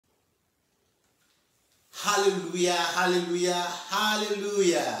Hallelujah, hallelujah,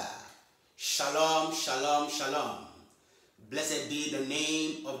 hallelujah. Shalom, shalom, shalom. Blessed be the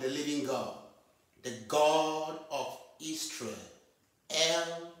name of the living God, the God of Israel,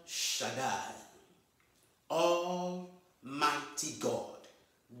 El Shaddai, Almighty God,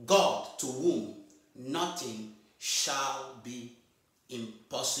 God to whom nothing shall be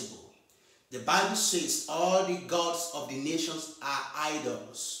impossible. The Bible says all the gods of the nations are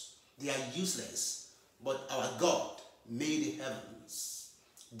idols. They are useless, but our God made the heavens.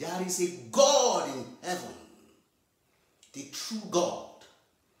 There is a God in heaven, the true God,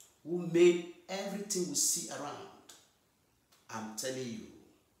 who made everything we see around. I'm telling you,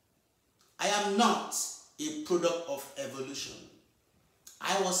 I am not a product of evolution.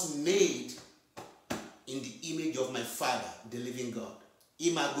 I was made in the image of my Father, the living God.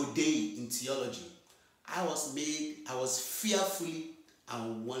 Imago Dei in theology. I was fearfully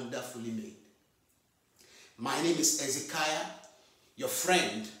and wonderfully made. My name is Hezekiah, your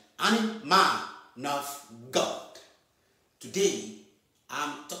friend and man of God. Today,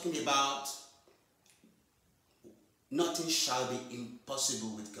 I'm talking about nothing shall be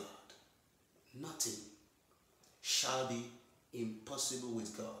impossible with God. Nothing shall be impossible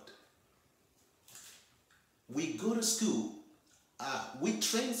with God. We go to school, we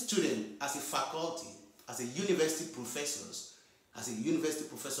train students as a faculty, as a university professors. As a university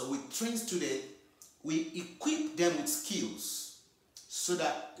professor, we train students, we equip them with skills so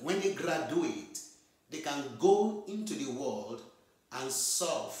that when they graduate, they can go into the world and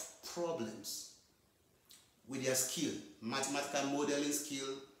solve problems with their skill. Mathematical modeling skill,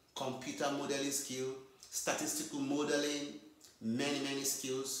 computer modeling skill, statistical modeling, many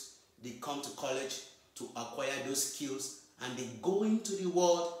skills. They come to college to acquire those skills and they go into the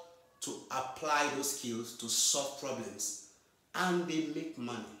world to apply those skills to solve problems, and they make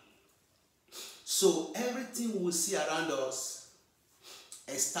money. So everything we see around us,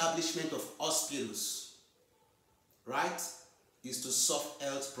 establishment of hospitals, right, is to solve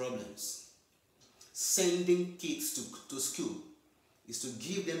health problems. Sending kids to school is to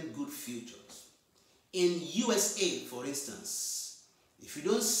give them good futures. In USA, for instance, if you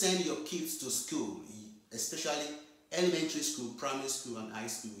don't send your kids to school, especially elementary school, primary school, and high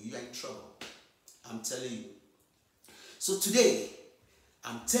school, you are in trouble. I'm telling you. So today,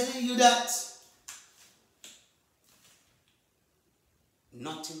 I'm telling you that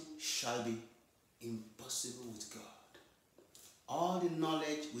nothing shall be impossible with God. All the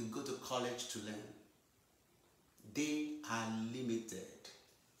knowledge we go to college to learn, they are limited.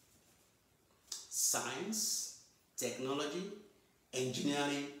 Science, technology,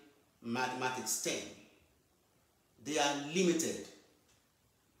 engineering, mathematics, STEM, they are limited.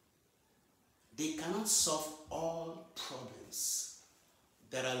 They cannot solve all problems.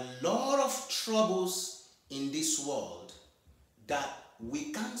 There are a lot of troubles in this world that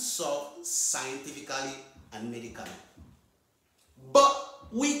we can't solve scientifically and medically.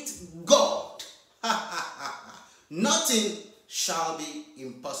 But with God, nothing shall be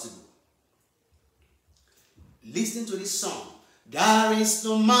impossible. Listen to this song. There is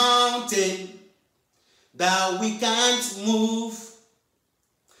no mountain that we can't move.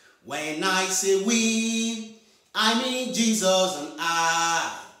 When I say we, I mean Jesus and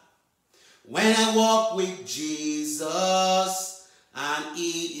I. When I walk with Jesus and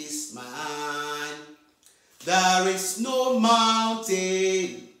He is mine, there is no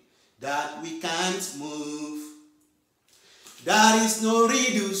mountain that we can't move. There is no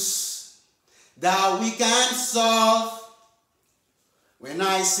reduce that we can't solve. When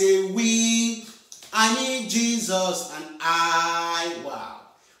I say we, I mean Jesus and I. Wow.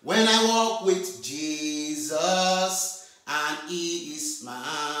 When I walk with Jesus and He is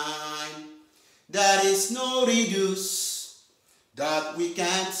mine, there is no reduce that we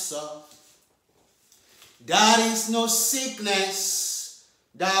can't solve. There is no sickness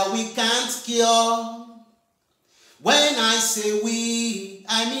that we can't cure. When I say we,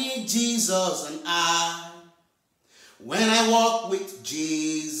 I mean Jesus and I. When I walk with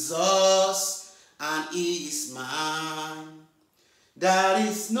Jesus and He is mine, there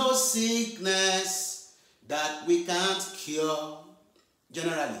is no sickness that we can't cure.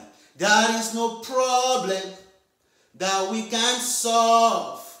 Generally, there is no problem that we can't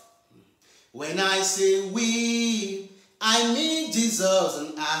solve. When I say we, I mean Jesus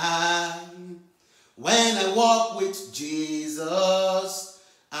and I. When I walk with Jesus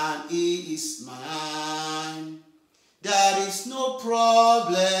and He is mine, there is no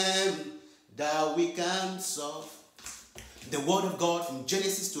problem that we can't solve. The Word of God from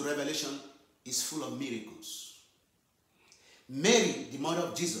Genesis to Revelation is full of miracles. Mary, the mother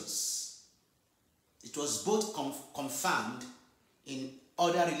of Jesus, it was both confirmed in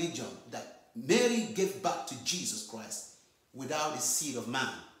other religion that Mary gave birth to Jesus Christ without the seed of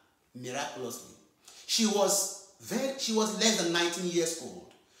man, miraculously. She was less than 19 years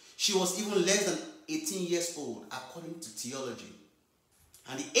old. She was even less than 18 years old, according to theology.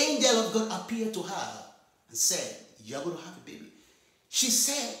 And the angel of God appeared to her and said, "You're going to have a baby." She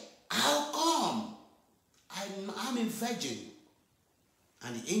said, "How come? I'm a virgin."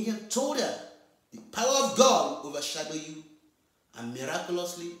 And the angel told her, "The power of God will overshadow you, and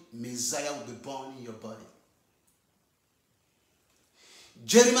miraculously, Messiah will be born in your body."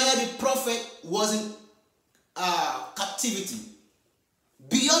 Jeremiah the prophet was in captivity.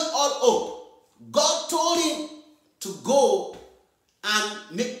 Beyond all hope, God told him to go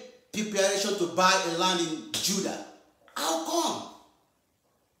and make preparation to buy a land in Judah. How come?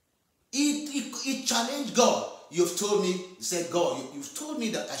 He challenged God. "You've told me," he said, "God, you've told me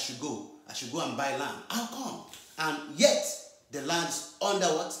that I should go and buy land. How come? And yet the land is under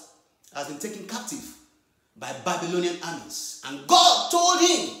what? Has been taken captive by Babylonian armies." And God told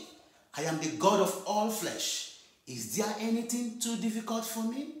him, "I am the God of all flesh. Is there anything too difficult for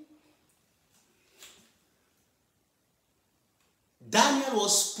me?" Daniel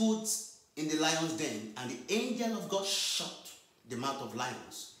was put in the lion's den, and the angel of God shut the mouth of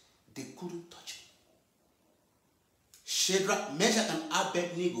lions. They couldn't touch him. Shadrach, Meshach, and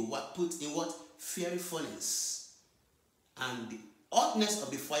Abednego were put in what? Fiery furnace. And the hotness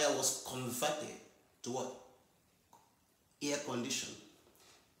of the fire was converted to what? Air condition.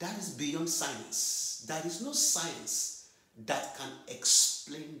 That is beyond science. There is no science that can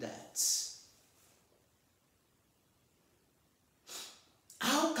explain that.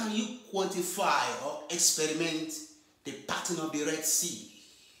 How can you quantify or experiment the pattern of the Red Sea?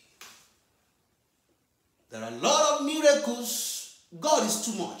 There are a lot of miracles. God is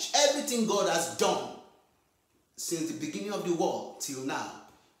too much. Everything God has done since the beginning of the world till now,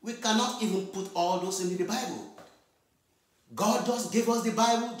 we cannot even put all those in the Bible. God just gave us the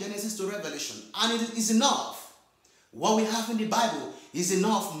Bible, Genesis to Revelation, and it is enough. What we have in the Bible is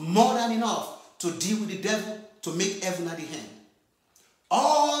enough, more than enough, to deal with the devil, to make heaven at the end.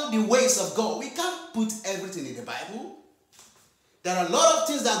 All the ways of God, we can't put everything in the Bible. There are a lot of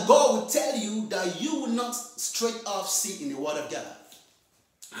things that God will tell you that you will not straight off see in the Word of God.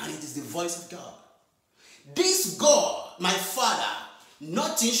 And it is the voice of God. This God, my Father,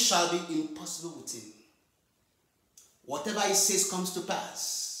 nothing shall be impossible with him. Whatever he says comes to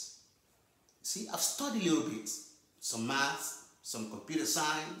pass. See, I've studied a little bit. Some math, some computer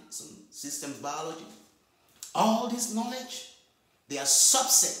science, some systems biology. All this knowledge, they are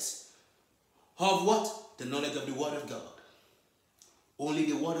subsets of what? The knowledge of the Word of God. Only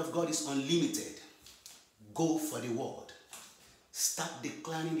the Word of God is unlimited. Go for the Word. Start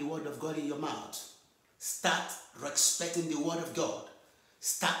declaring the Word of God in your mouth. Start respecting the Word of God.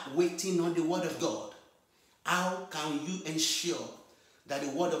 Start waiting on the Word of God. How can you ensure that the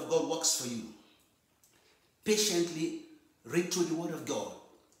Word of God works for you? Patiently read through the Word of God.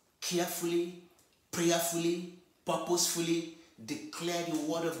 Carefully, prayerfully, purposefully declare the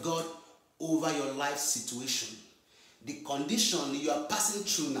Word of God over your life situation. The condition you are passing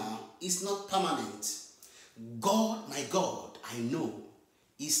through now is not permanent. God, my God, I know,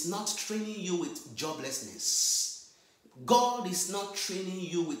 is not training you with joblessness. God is not training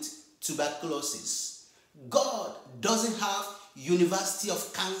you with tuberculosis. God doesn't have University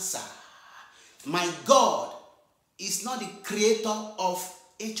of Cancer. My God is not the creator of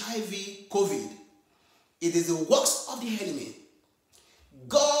HIV, COVID. It is the works of the enemy.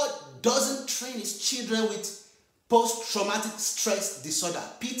 God doesn't train his children with post-traumatic stress disorder,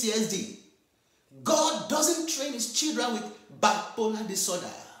 PTSD. God doesn't train his children with bipolar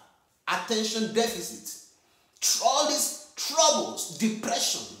disorder, attention deficit. All these troubles,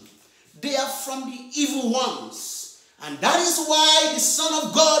 depression, they are from the evil ones. And that is why the Son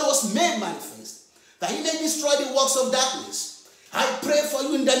of God was made manifest, that he may destroy the works of darkness. I pray for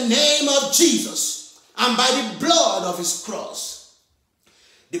you in the name of Jesus and by the blood of his cross.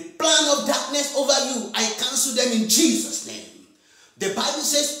 The plan of darkness over you, I cancel them in Jesus' name. The Bible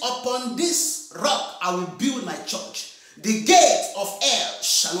says, upon this rock I will build my church. The gate of hell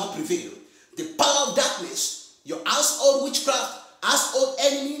shall not prevail. The power of darkness, your household witchcraft, household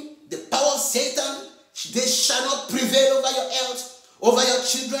enemy, the power of Satan, they shall not prevail over your health, over your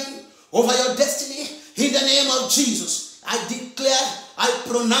children, over your destiny. In the name of Jesus, I declare, I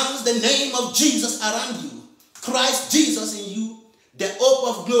pronounce the name of Jesus around you. Christ Jesus in you, the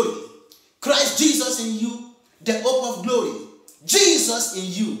hope of glory. Christ Jesus in you, the hope of glory. Jesus in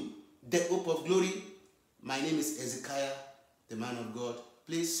you, the hope of glory. My name is Hezekiah, the man of God.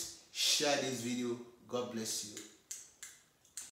 Please share this video God bless you.